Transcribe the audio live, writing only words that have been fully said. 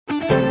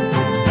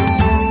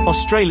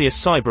Australia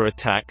cyber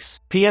attacks,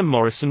 PM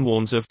Morrison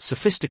warns of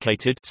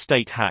sophisticated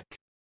state hack.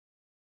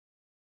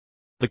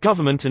 The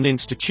government and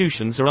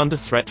institutions are under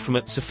threat from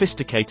a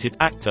sophisticated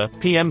actor,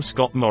 PM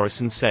Scott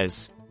Morrison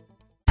says.